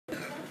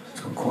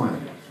Go quiet.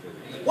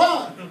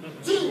 1,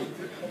 2,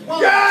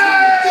 1,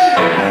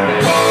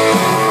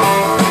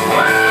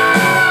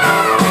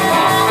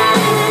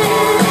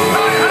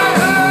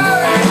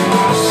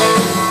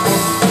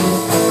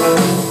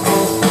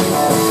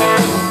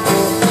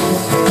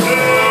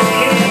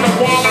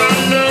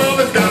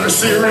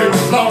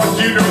 serious Lord,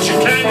 you know she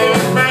can't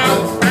get mad,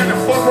 and the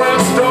footwear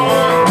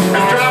store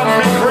is driving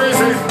me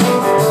crazy.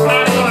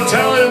 I'm gonna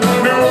tell you the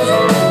news.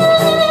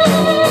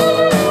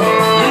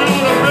 You know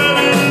the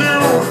baby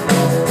knew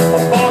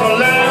about the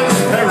last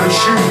pair of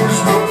shoes.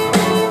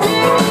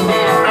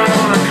 I'm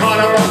gonna cut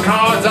up my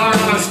cards, I'm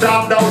gonna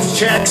stop those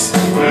checks.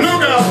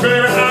 Look out,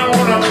 baby, I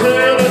wanna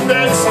clear the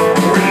decks.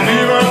 We're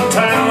leaving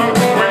town,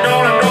 we're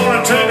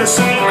gonna take a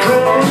St.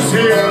 Cruise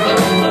here.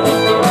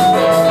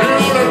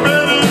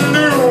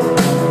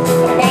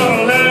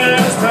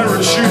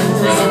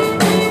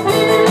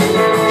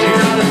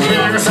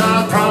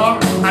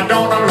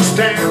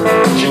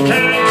 She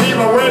can't keep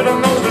away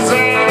from those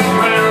designer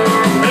brands.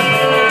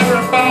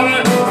 Everybody,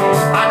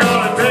 I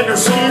gotta take a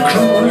sea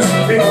cruise.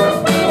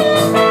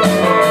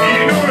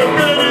 You know the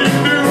better you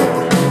do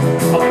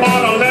about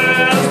the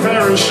last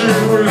pair of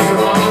shoes.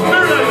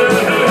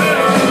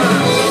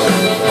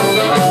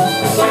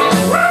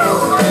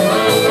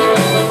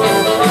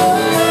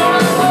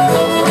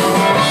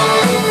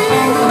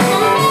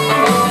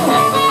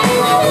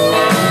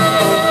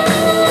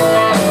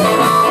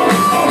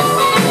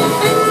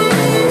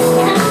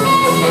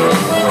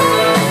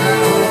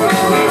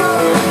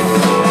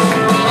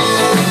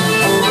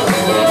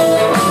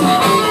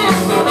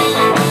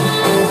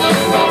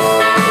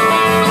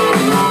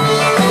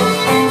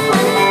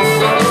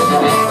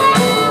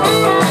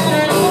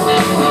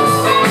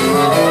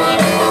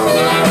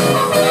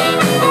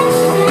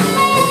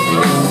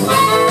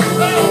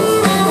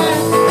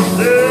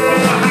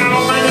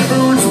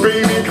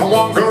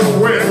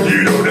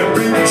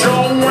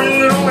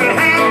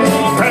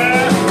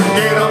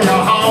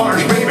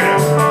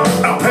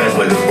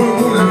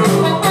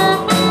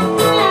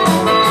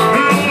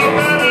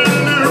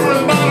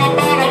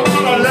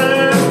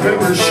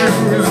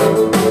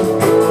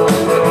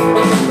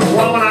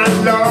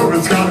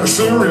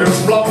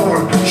 Serious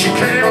floor. She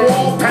can't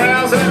walk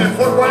past any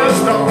footwear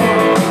store.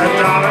 It's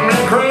driving me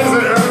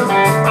crazy.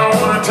 I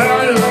wanna tell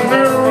you the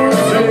news,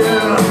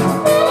 yeah.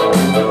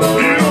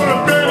 You know the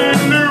Betty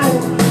knew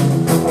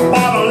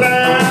about the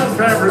last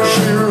pair of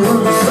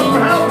shoes.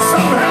 Somehow,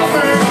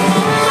 man.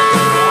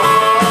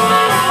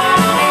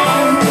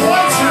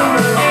 What's your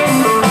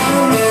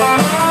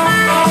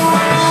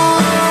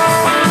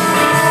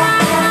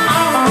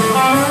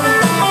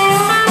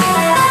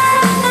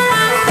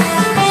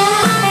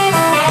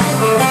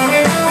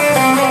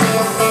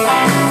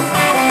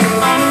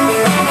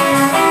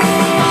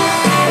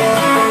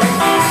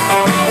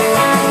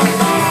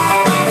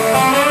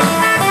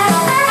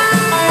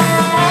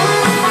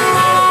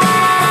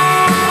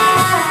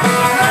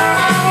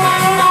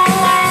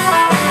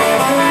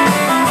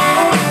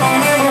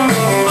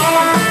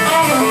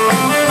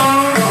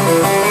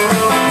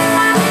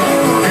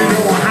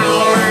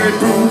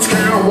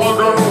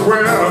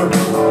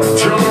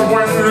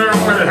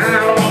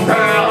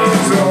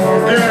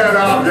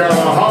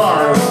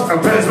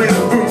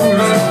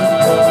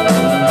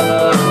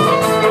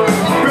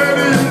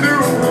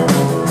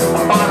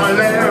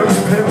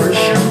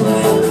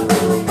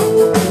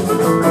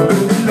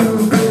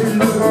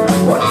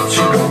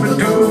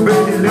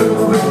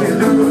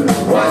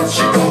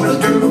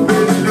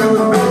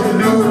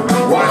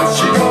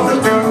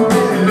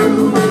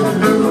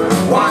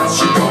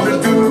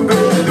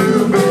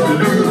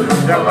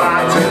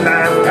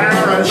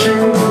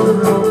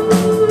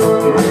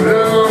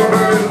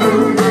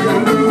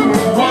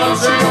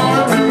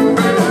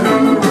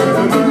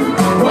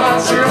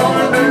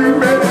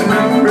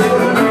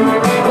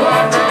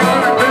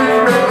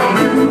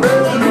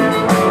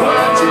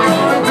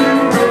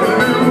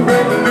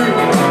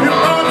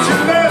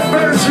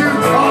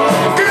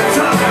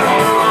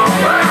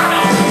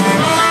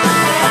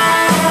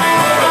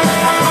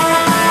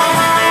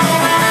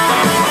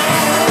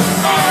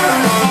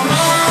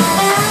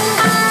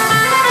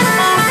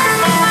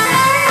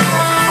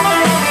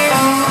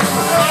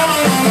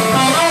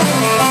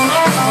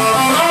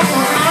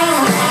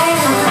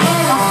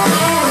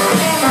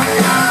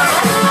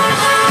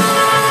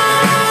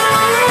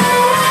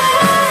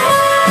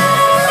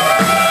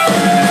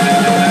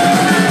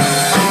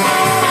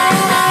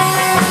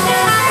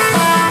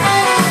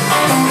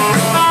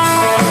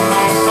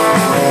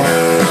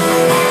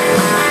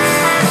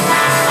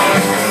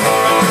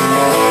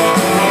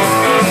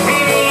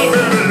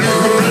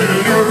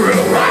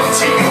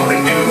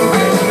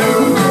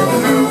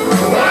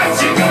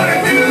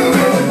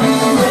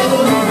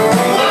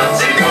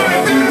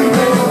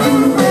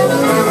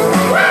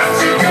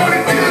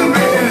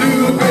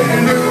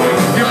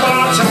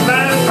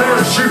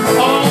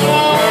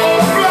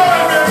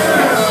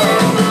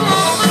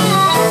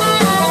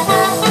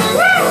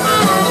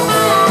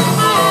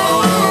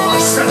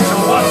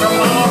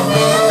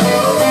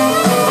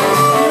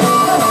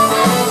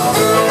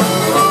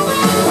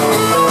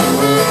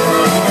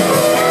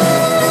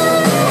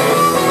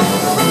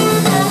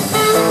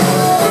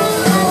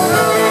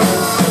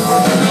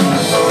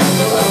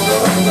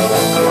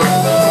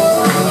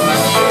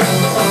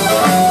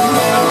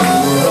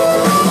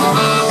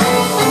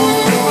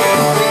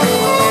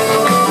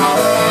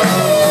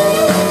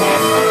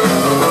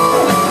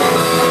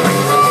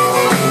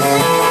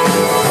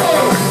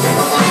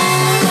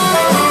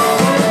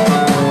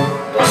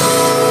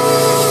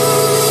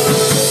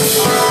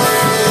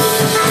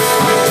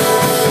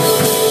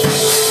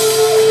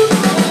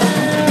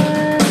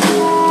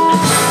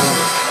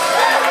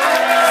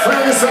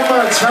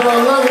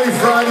a lovely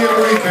Friday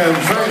weekend.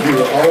 Thank you.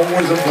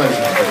 Always a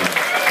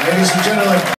pleasure. Ladies and gentlemen.